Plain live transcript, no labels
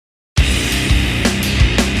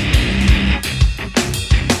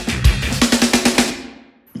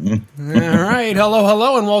right,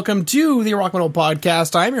 hello, and welcome to the Rock Metal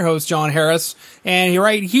Podcast. I'm your host, John Harris, and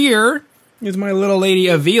right here is my little lady,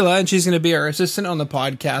 Avila, and she's going to be our assistant on the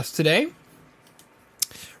podcast today.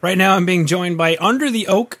 Right now, I'm being joined by Under the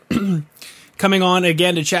Oak, coming on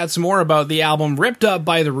again to chat some more about the album Ripped Up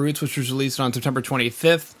by the Roots, which was released on September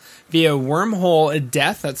 25th via Wormhole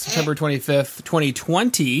Death. That's September 25th,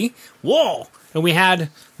 2020. Whoa! And we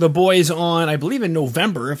had the boys on, I believe, in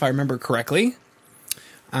November, if I remember correctly.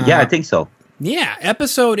 Yeah, I think so. Yeah,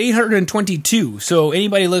 episode 822. So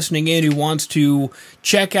anybody listening in who wants to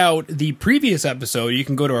check out the previous episode, you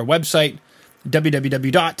can go to our website,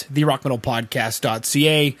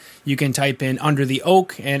 www.therockmetalpodcast.ca. You can type in Under the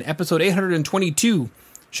Oak, and episode 822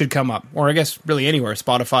 should come up. Or I guess really anywhere,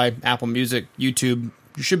 Spotify, Apple Music, YouTube.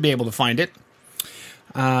 You should be able to find it.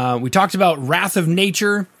 We talked about Wrath of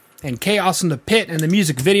Nature and Chaos in the Pit and the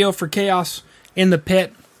music video for Chaos in the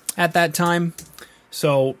Pit at that time.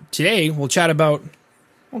 So today we'll chat about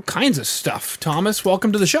all kinds of stuff. Thomas,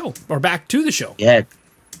 welcome to the show, or back to the show. Yeah,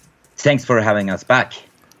 thanks for having us back.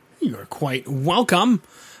 You're quite welcome.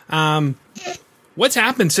 What's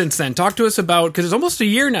happened since then? Talk to us about, because it's almost a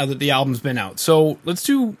year now that the album's been out. So let's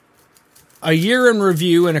do a year in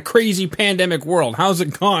review in a crazy pandemic world. How's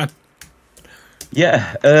it gone?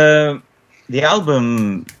 Yeah, the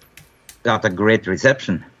album got a great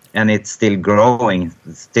reception, and it's still growing.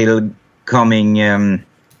 It's still coming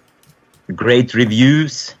great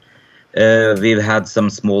reviews. We've had some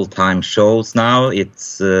small time shows now.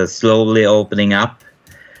 It's slowly opening up,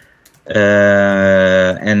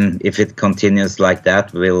 and if it continues like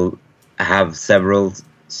that, we'll have several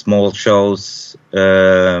small shows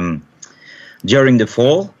during the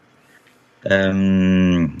fall.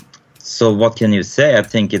 So what can you say? I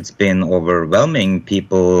think it's been overwhelming.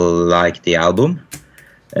 People like the album,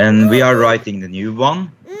 and we are writing the new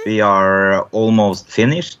one. We are almost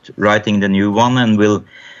finished writing the new one, and we'll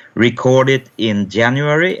record it in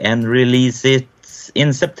January and release it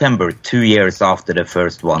in September, 2 years after the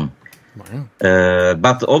first one. Wow.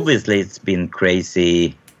 But obviously it's been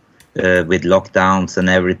crazy with lockdowns and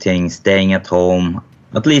everything, staying at home.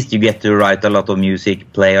 At least you get to write a lot of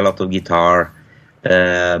music, play a lot of guitar.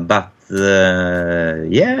 But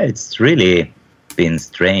it's really been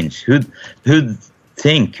strange. Who'd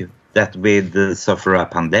think that we'd suffer a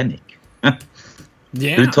pandemic?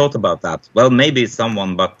 Yeah. Who thought about that? Well, maybe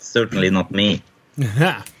someone, but certainly not me.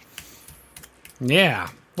 Yeah.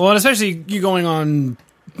 Well, and especially you going on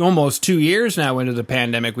almost 2 years now into the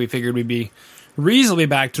pandemic, we figured we'd be reasonably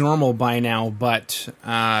back to normal by now, but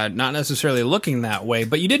not necessarily looking that way.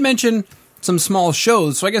 But you did mention some small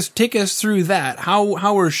shows, so I guess take us through that.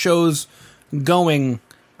 How are shows going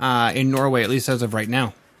in Norway, at least as of right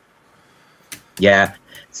now? Yeah,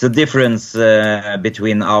 it's a difference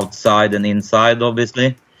between outside and inside,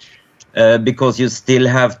 obviously, because you still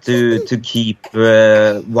have to keep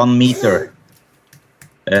 1 meter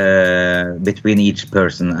between each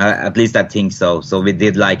person. At least I think so. So we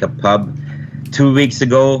did like a pub 2 weeks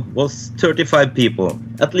ago, was 35 people.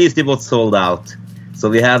 At least it was sold out. So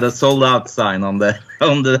we had a sold out sign on the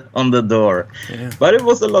on the door. Yeah. But it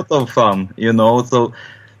was a lot of fun, you know. So.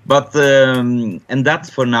 But and that's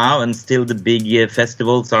for now, and still the big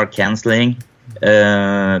festivals are canceling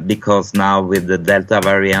because now with the Delta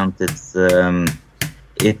variant, it's a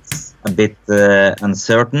bit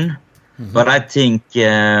uncertain. Mm-hmm. But I think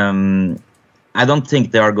I don't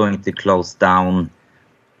think they are going to close down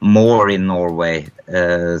more in Norway.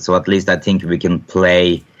 So at least I think we can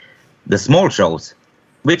play the small shows,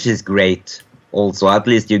 which is great. Also, at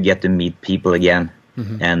least you get to meet people again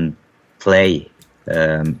and play.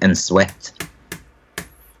 And sweat.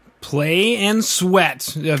 Play and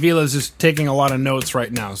sweat. Avila's just taking a lot of notes right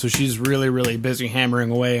now, so she's really, really busy hammering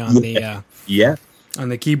away on the on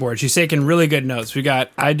the keyboard. She's taking really good notes. We got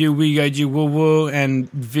I do, we got you, woo woo, and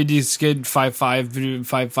Vidiskid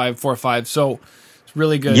 555545. So it's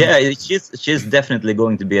really good. Yeah, she's definitely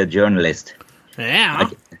going to be a journalist. Yeah, I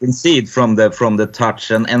can see it from the touch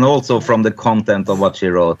and also from the content of what she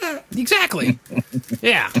wrote. Exactly.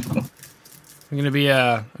 Yeah. I'm going to be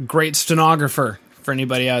a great stenographer for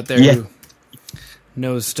anybody out there who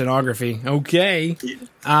knows stenography. Okay.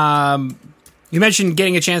 You mentioned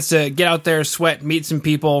getting a chance to get out there, sweat, meet some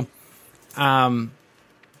people.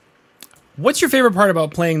 What's your favorite part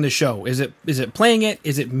about playing the show? Is it playing it?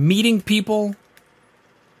 Is it meeting people?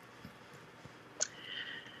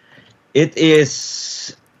 It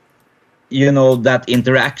is, that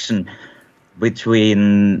interaction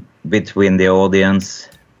between the audience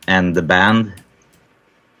and the band,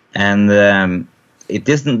 and it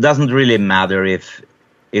doesn't really matter if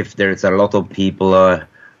there's a lot of people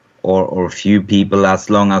or few people, as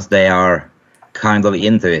long as they are kind of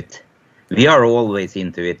into it. We are always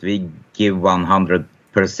into it. We give 100%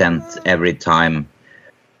 every time,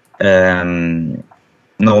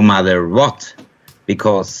 no matter what,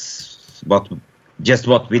 because what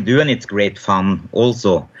we do, and it's great fun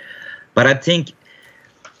also. But I think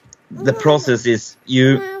the process is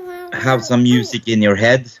you have some music in your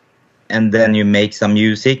head, and then you make some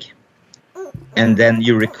music, and then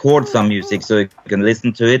you record some music so you can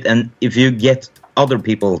listen to it. And if you get other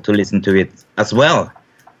people to listen to it as well,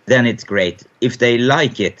 then it's great. If they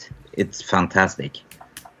like it, it's fantastic,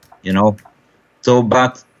 you know. So,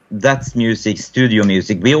 but that's music, studio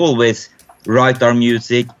music. We always write our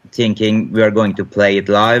music thinking we are going to play it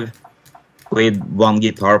live with one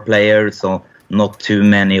guitar player, so not too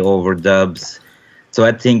many overdubs. So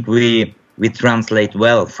I think we translate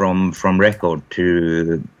well from record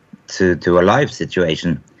to a live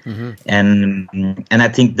situation. Mm-hmm. And I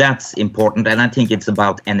think that's important, and I think it's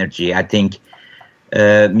about energy. I think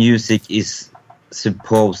music is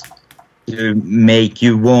supposed to make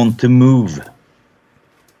you want to move.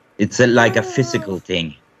 It's like a physical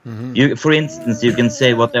thing. Mm-hmm. For instance, you can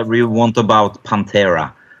say whatever you want about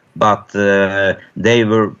Pantera, but they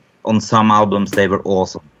were, on some albums, they were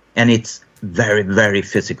awesome. And it's very, very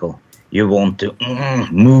physical. You want to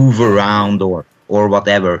move around or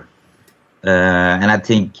whatever. And I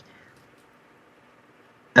think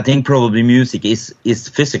probably music is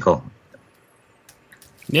physical.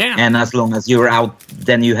 Yeah. And as long as you're out,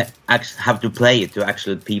 then you have to play it to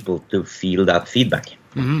actually people to feel that feedback.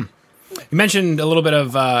 Mm-hmm. You mentioned a little bit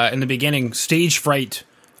of, in the beginning, stage fright.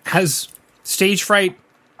 Has stage fright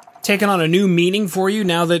taken on a new meaning for you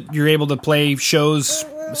now that you're able to play shows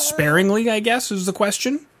sparingly, I guess, is the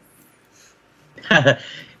question?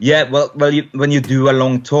 Yeah, well, when you do a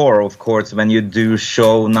long tour, of course, when you do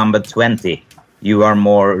show number 20, you are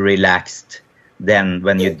more relaxed than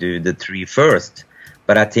when you do the 3 first.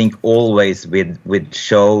 But I think always with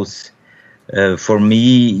shows, for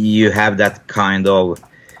me, you have that kind of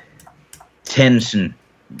tension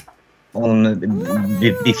on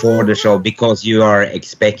before the show, because you are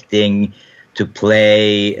expecting to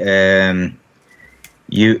play.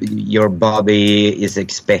 Your body is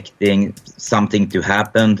expecting something to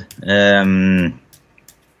happen,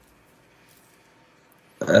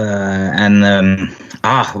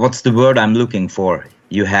 what's the word I'm looking for?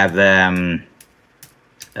 You have not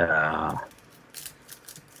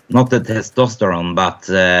the testosterone, but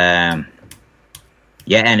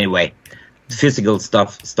anyway, physical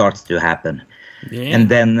stuff starts to happen, and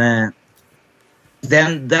then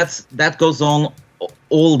that goes on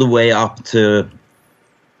all the way up to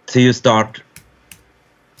you start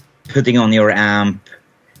putting on your amp,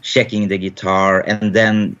 checking the guitar, and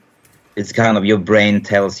then it's kind of your brain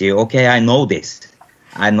tells you, okay, I know this,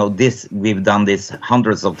 we've done this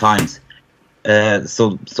hundreds of times,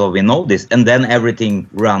 so we know this, and then everything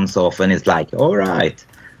runs off, and it's like, all right,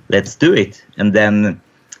 let's do it, and then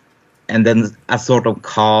a sort of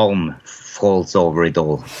calm falls over it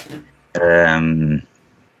all.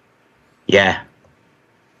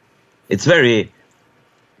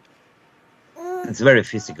 It's very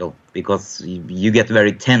physical, because you get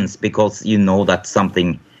very tense, because you know that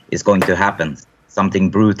something is going to happen, something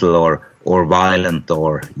brutal or violent,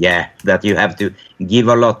 or that you have to give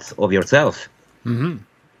a lot of yourself. Mm-hmm.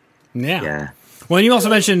 Yeah. Well, and you also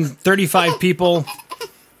mentioned 35 people.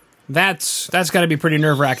 That's got to be pretty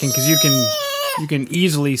nerve-wracking, because you can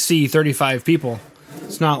easily see 35 people.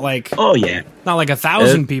 It's not like not like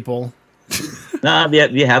 1,000 people.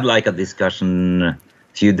 We had like a discussion a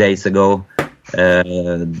few days ago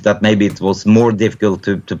that maybe it was more difficult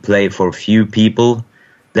to play for few people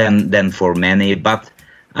than for many, but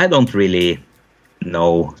I don't really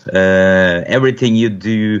know. Everything you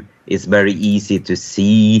do is very easy to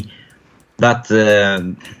see, but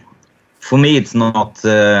for me it's not.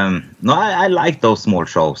 I like those small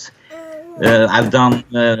shows. I've done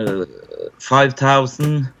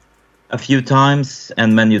 5,000 a few times,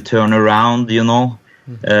 and when you turn around,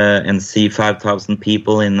 and see 5,000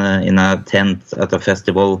 people in a tent at a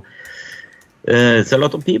festival, it's a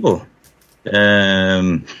lot of people.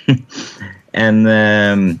 And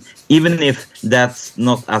even if that's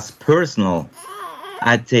not as personal,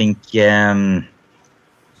 I think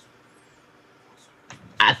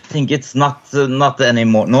it's not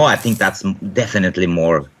anymore. No, I think that's definitely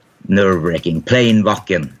more nerve-wracking. Playing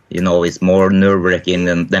Wacken, is more nerve-wracking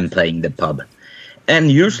than playing the pub.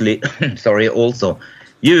 And usually, also,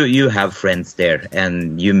 you have friends there,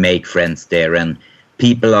 and you make friends there, and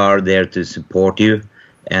people are there to support you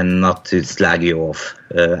and not to slag you off.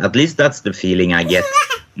 At least that's the feeling I get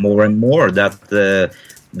more and more, that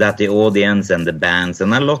that the audience and the bands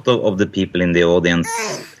and a lot of the people in the audience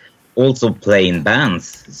also play in bands.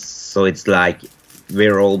 So it's like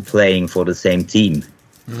we're all playing for the same team.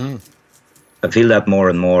 Mm-hmm. I feel that more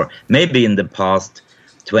and more. Maybe in the past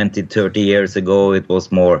 20, 30 years ago, it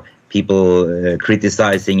was more people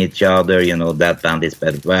criticizing each other, that band is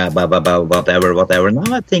better, whatever.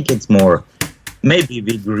 Now I think it's more, maybe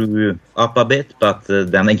we grew up a bit, but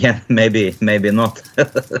then again, maybe not.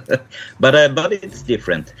 but it's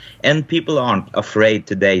different. And people aren't afraid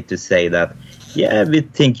today to say that, yeah, we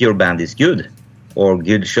think your band is good, or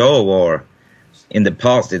good show, or in the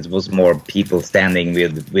past it was more people standing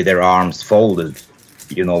with their arms folded,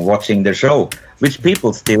 watching the show, which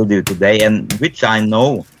people still do today, and which I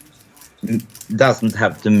know doesn't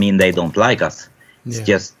have to mean they don't like us. It's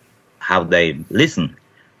just how they listen.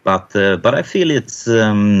 But I feel it's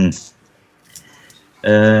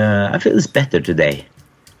better today.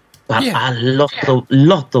 But a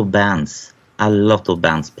lot of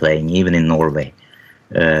bands playing, even in Norway,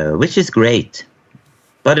 which is great.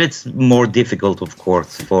 But it's more difficult, of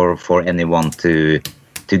course, for anyone to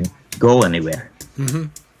go anywhere. Mm-hmm.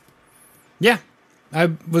 Yeah. I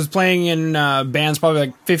was playing in bands probably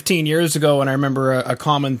like 15 years ago, and I remember a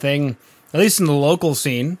common thing, at least in the local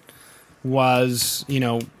scene, was,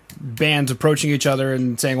 bands approaching each other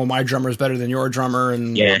and saying, well, my drummer is better than your drummer,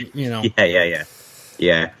 and, Yeah.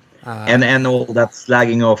 And all that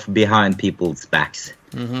slagging off behind people's backs.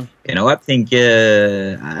 Mm-hmm. I think,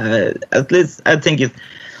 at least, I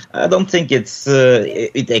don't think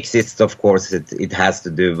it exists, of course, it has to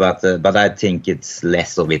do, but I think it's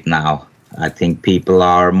less of it now. I think people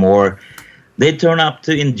are more, they turn up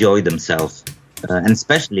to enjoy themselves, and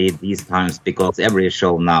especially these times, because every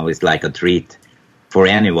show now is like a treat for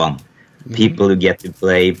anyone. Mm-hmm. People who get to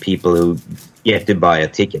play, people who get to buy a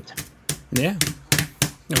ticket. Yeah.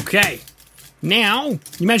 Okay. Now,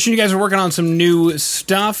 you mentioned you guys are working on some new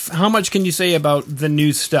stuff. How much can you say about the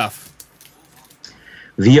new stuff?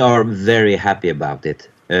 We are very happy about it.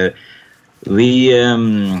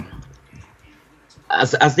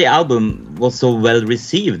 As the album was so well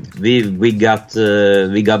received, we got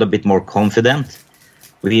a bit more confident.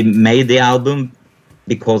 We made the album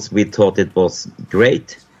because we thought it was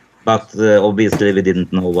great, but obviously we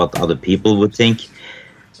didn't know what other people would think.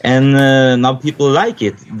 And now people like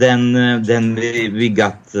it. Then we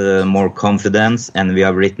got more confidence, and we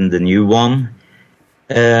have written the new one.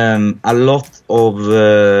 A lot of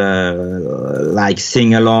like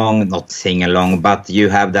not sing along, but you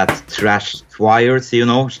have that thrash choirs,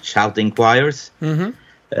 shouting choirs.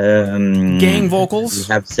 Mm-hmm. Gang vocals.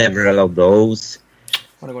 We have several of those.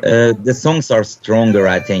 The songs are stronger,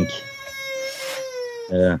 I think.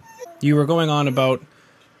 You were going on about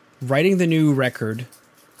writing the new record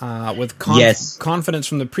with confidence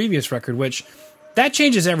from the previous record, which that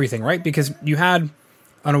changes everything, right? Because you had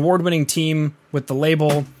an award-winning team with the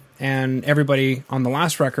label and everybody on the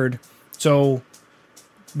last record, so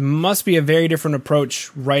must be a very different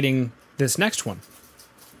approach writing this next one.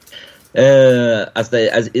 As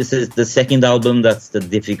this is the second album, that's the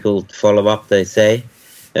difficult follow-up, they say.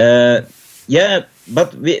 But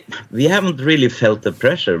we haven't really felt the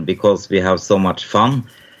pressure because we have so much fun,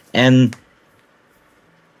 and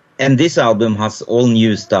this album has all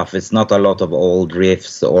new stuff. It's not a lot of old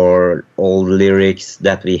riffs or old lyrics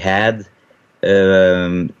that we had.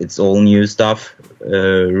 It's all new stuff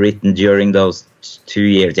written during those 2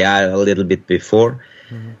 years. A little bit before.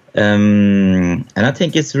 Mm-hmm. And I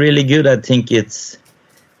think it's really good. I think it's...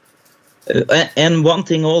 and one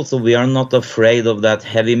thing also, we are not afraid of that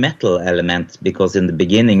heavy metal element, because in the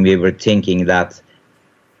beginning we were thinking that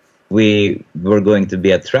we were going to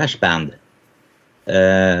be a thrash band.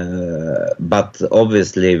 But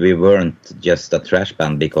obviously we weren't just a thrash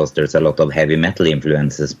band, because there's a lot of heavy metal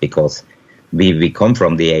influences, because we come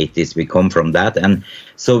from the 80s, we come from that, and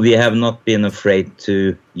so we have not been afraid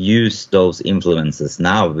to use those influences.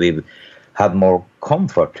 Now we've had more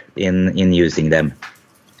comfort in using them.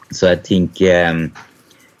 So I think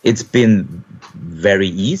it's been very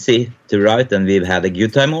easy to write, and we've had a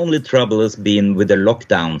good time. Only trouble has been with the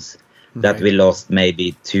lockdowns. That we lost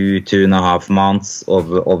maybe 2.5 months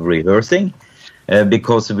of rehearsing,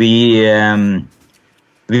 because we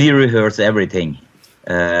rehearse everything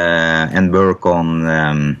and work on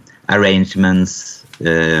arrangements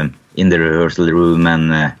in the rehearsal room,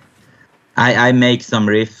 and I make some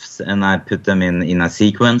riffs and I put them in a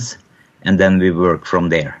sequence, and then we work from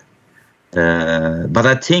there. But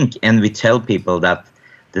I think, and we tell people that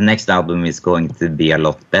the next album is going to be a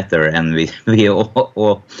lot better, and we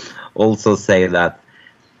also say that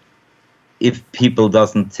if people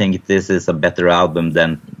doesn't think this is a better album,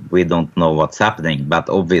 then we don't know what's happening. But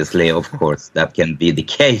obviously, of course, that can be the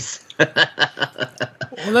case.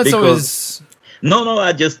 Well, that's always... No,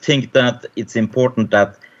 I just think that it's important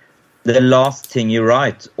that the last thing you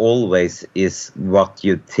write always is what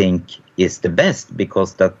you think is the best,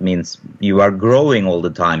 because that means you are growing all the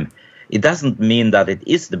time. It doesn't mean that it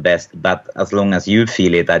is the best, but as long as you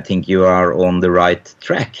feel it, I think you are on the right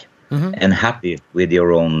track and happy with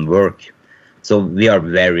your own work. So we are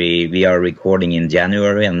recording in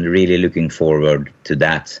January and really looking forward to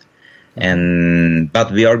that.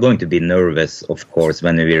 But we are going to be nervous, of course,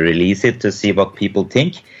 when we release it to see what people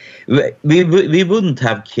think. We wouldn't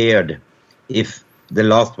have cared if the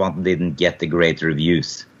last one didn't get the great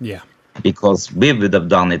reviews. Yeah. Because we would have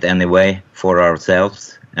done it anyway for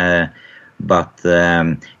ourselves. And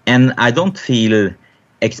I don't feel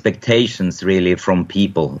expectations really from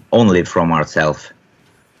people, only from ourselves.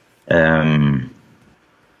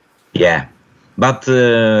 Yeah. But...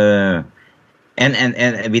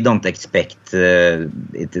 And we don't expect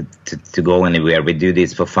it to go anywhere. We do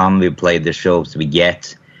this for fun. We play the shows we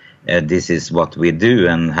get. This is what we do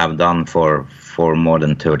and have done for more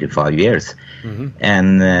than 35 years.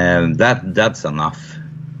 And that's enough.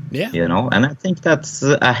 Yeah. You know, and I think that's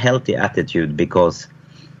a healthy attitude, because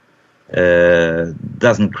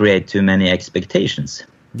doesn't create too many expectations.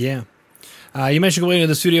 Yeah. You mentioned going to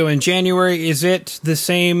the studio in January. Is it the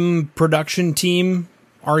same production team?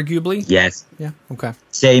 Arguably, yes. Yeah. Okay.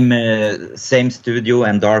 Same studio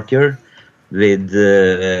and darker, with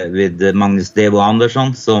Magnus Devo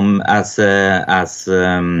Andersson as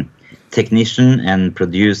technician and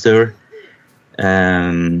producer,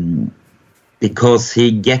 because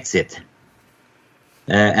he gets it.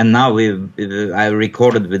 And now I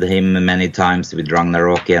recorded with him many times with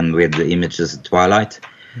Ragnarok and with the Images of Twilight,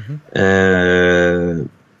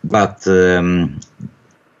 but.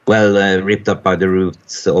 Ripped Up by the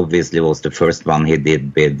Roots obviously was the first one he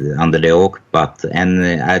did with Under the Oak, and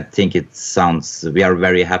I think we are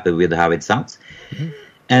very happy with how it sounds.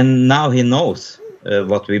 And now he knows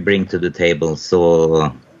what we bring to the table,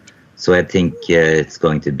 so I think it's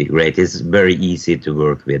going to be great. It's very easy to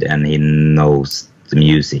work with, and he knows the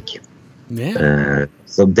music. Yeah.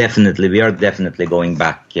 So definitely, we are definitely going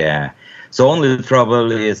back. So only the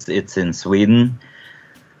trouble is it's in Sweden.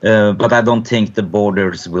 But I don't think the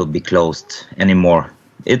borders will be closed anymore.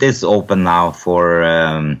 It is open now for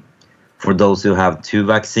those who have 2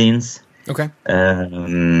 vaccines. Okay.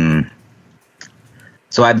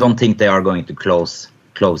 So I don't think they are going to close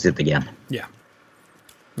it again. Yeah.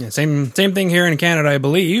 Yeah. Same thing here in Canada, I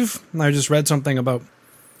believe. I just read something about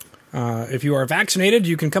if you are vaccinated,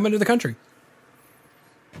 you can come into the country.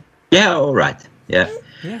 Yeah. All right. Yeah.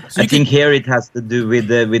 So I think here it has to do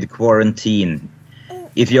with quarantine.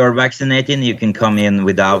 If you are vaccinated, you can come in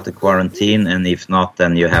without a quarantine, and if not,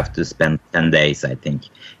 then you have to spend 10 days, I think.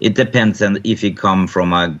 It depends on if you come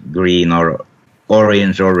from a green or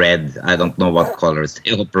orange or red. I don't know what colors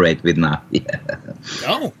they operate with now.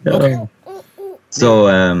 Oh, okay. So,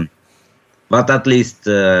 but at least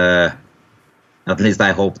I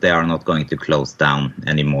hope they are not going to close down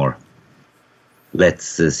anymore.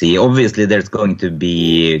 Let's see. Obviously, there's going to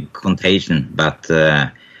be contagion, but...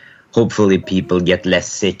 hopefully people get less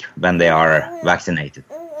sick when they are vaccinated.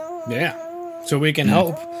 Yeah, so we can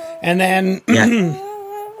hope. And then,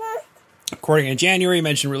 according to January, you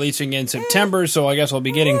mentioned releasing in September, so I guess I'll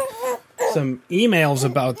be getting some emails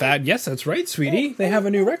about that. Yes, that's right, sweetie. They have a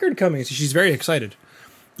new record coming, so she's very excited.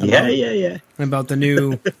 About the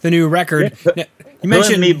new record. Yeah. You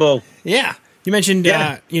mentioned me both. Yeah, you mentioned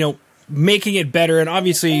making it better, and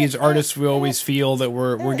obviously as artists we always feel that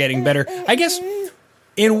we're getting better. I guess.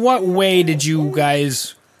 In what way did you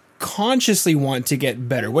guys consciously want to get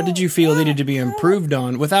better? What did you feel needed to be improved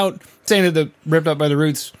on? Without saying that the Ripped Up by the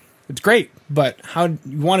Roots, it's great, but how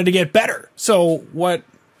you wanted to get better? So what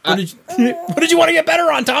did you want to get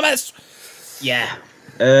better on, Thomas? Yeah.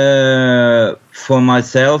 For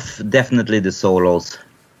myself, definitely the solos.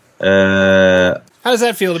 How does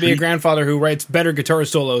that feel to be a grandfather who writes better guitar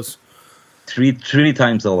solos? Three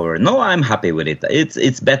times over. No, I'm happy with it.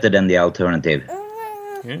 It's better than the alternative.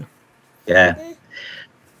 Yeah.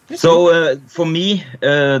 So for me,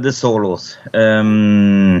 the solos.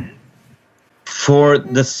 For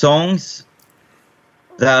the songs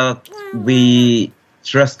that we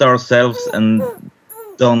trust ourselves and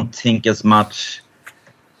don't think as much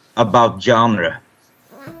about genre.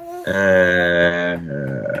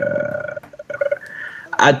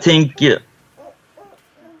 I think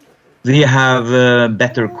we have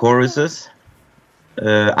better choruses.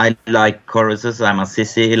 I like choruses. I'm a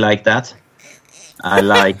sissy like that. I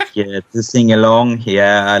like to sing along.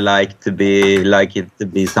 Yeah, I like it to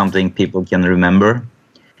be something people can remember.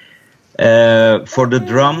 For the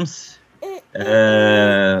drums,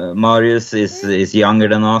 Marius is younger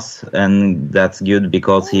than us, and that's good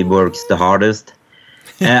because he works the hardest.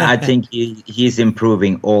 I think he's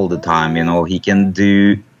improving all the time. You know, he can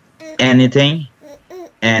do anything,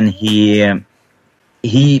 and he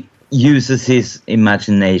uses his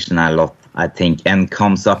imagination a lot, I think, and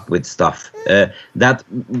comes up with stuff. That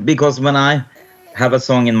because when I have a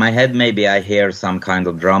song in my head, maybe I hear some kind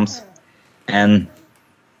of drums, and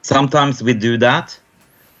sometimes we do that,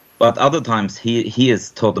 but other times he is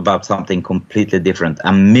thought about something completely different,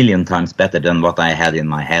 a million times better than what I had in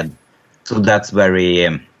my head. So that's very.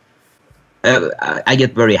 I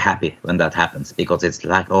get very happy when that happens because it's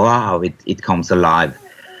like, oh, wow, it comes alive.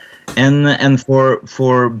 And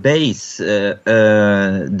for bass,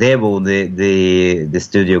 Devo, the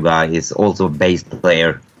studio guy, is also a bass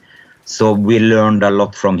player. So we learned a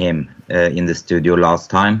lot from him in the studio last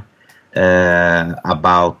time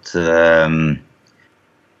about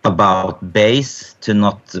bass, to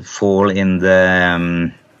not fall in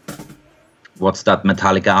the what's that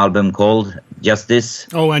Metallica album called? Justice.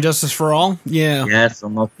 Oh, and Justice for All? Yeah. Yeah,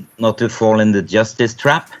 so not to fall in the justice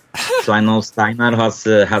trap. So I know Steinar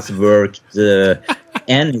has worked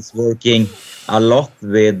and is working a lot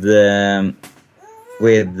with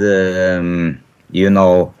you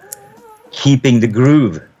know, keeping the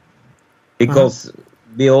groove, because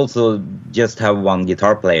we also just have one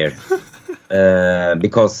guitar player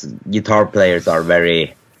because guitar players are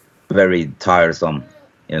very, very tiresome,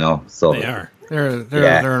 you know. So they are.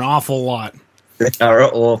 They're an awful lot. They are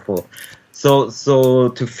awful. So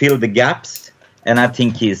to fill the gaps, and I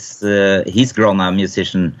think he's grown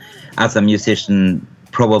as a musician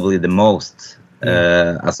probably the most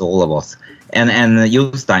as all of us. And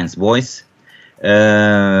Justein's voice, he's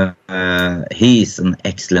an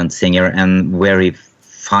excellent singer, and where he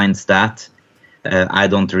finds that, I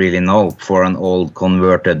don't really know for an old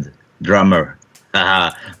converted drummer.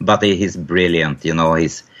 But he's brilliant, you know.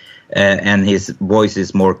 And his voice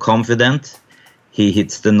is more confident. He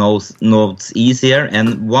hits the notes easier.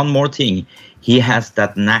 And one more thing, he has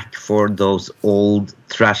that knack for those old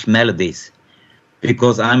thrash melodies.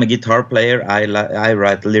 Because I'm a guitar player, I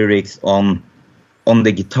write lyrics on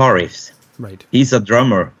the guitar riffs. Right. He's a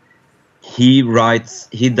drummer. He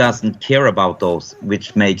doesn't care about those,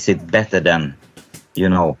 which makes it better than, you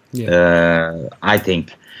know, I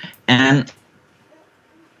think. And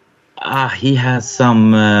he has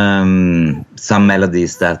some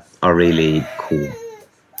melodies that are really cool,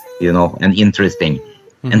 you know, and interesting,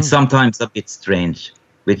 and sometimes a bit strange,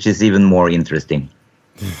 which is even more interesting.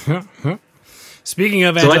 Speaking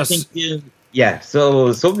of, so I think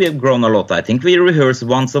so we have grown a lot. I think we rehearse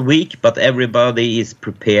once a week, but everybody is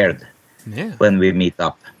prepared when we meet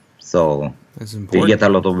up, so we get a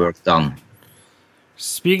lot of work done.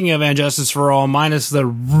 Speaking of And Justice for All, minus the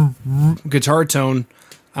guitar tone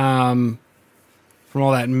from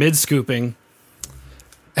all that mid scooping,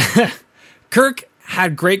 Kirk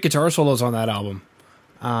had great guitar solos on that album.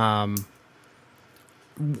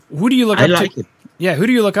 Who do you look up to? Yeah, who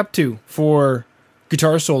do you look up to for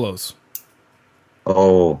guitar solos?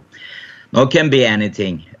 Oh, no, it can be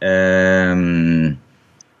anything.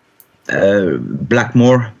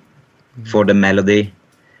 Blackmore for the melody.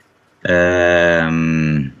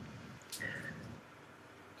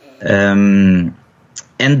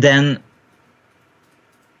 And then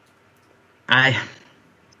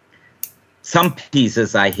some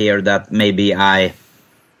pieces I hear that maybe I'm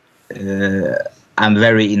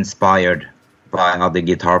very inspired by other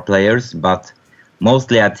guitar players, but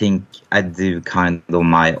mostly I think I do kind of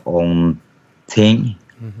my own thing.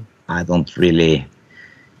 I don't really,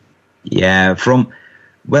 from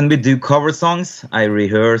when we do cover songs, I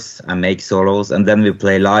rehearse, I make solos, and then we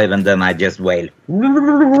play live, and then I just wail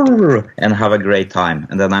and have a great time.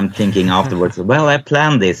 And then I'm thinking afterwards, well, I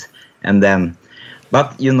planned this. And then,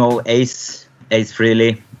 but you know, Ace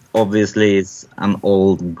Frehley obviously is an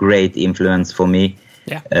old great influence for me.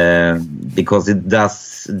 Because it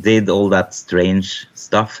did all that strange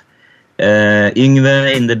stuff.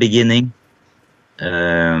 Yngve in the beginning,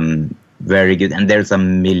 very good. And there's a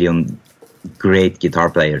million great guitar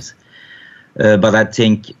players, but I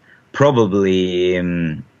think probably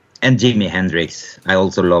and Jimi Hendrix. I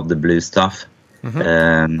also love the blues stuff,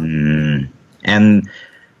 and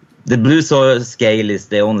the blues scale is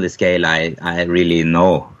the only scale I really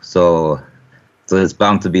know. So it's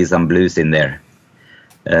bound to be some blues in there.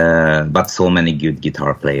 But so many good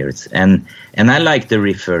guitar players, and I like the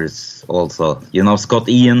riffers also. You know, Scott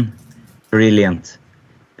Ian, brilliant.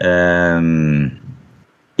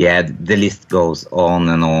 yeah, the list goes on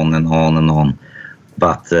and on and on and on.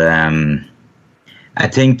 But I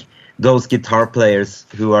think those guitar players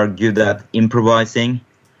who are good at improvising,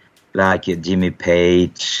 like Jimmy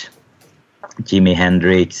Page, Jimi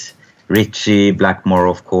Hendrix, Richie Blackmore,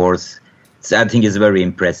 of course. So I think it's very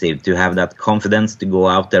impressive to have that confidence to go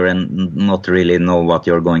out there and not really know what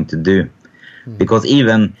you're going to do. Because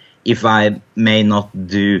even if I may not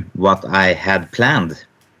do what I had planned,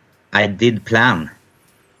 I did plan.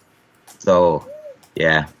 So,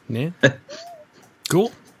 yeah. Yeah.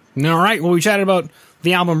 Cool. All right. Well, we chatted about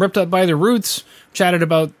the album Ripped Up by the Roots, chatted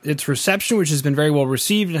about its reception, which has been very well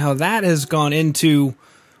received, and how that has gone into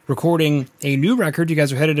recording a new record. You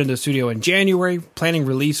guys are headed into the studio in January, planning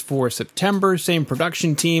release for September. Same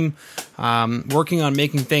production team, working on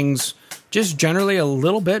making things just generally a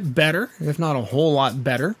little bit better, if not a whole lot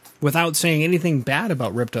better, without saying anything bad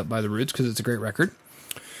about Ripped Up by the Roots, because it's a great record.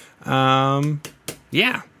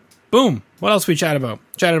 Yeah. Boom. What else we chat about?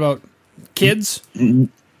 Chatted about kids.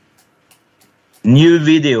 New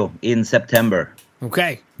video in September.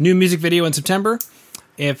 Okay. New music video in September.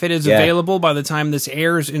 If it is available by the time this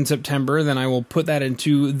airs in September, then I will put that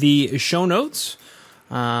into the show notes.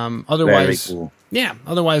 Otherwise, very cool. Yeah.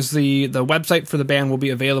 Otherwise, the website for the band will be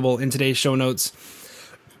available in today's show notes,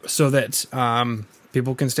 so that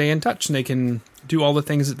people can stay in touch and they can do all the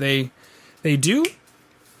things that they do.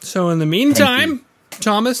 So in the meantime,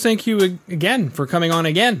 Thomas, thank you again for coming on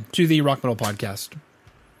again to the Rock Metal Podcast.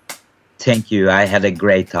 Thank you. I had a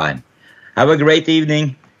great time. Have a great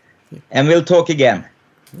evening, and we'll talk again.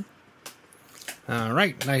 All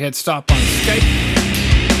right. I hit stop on Skype.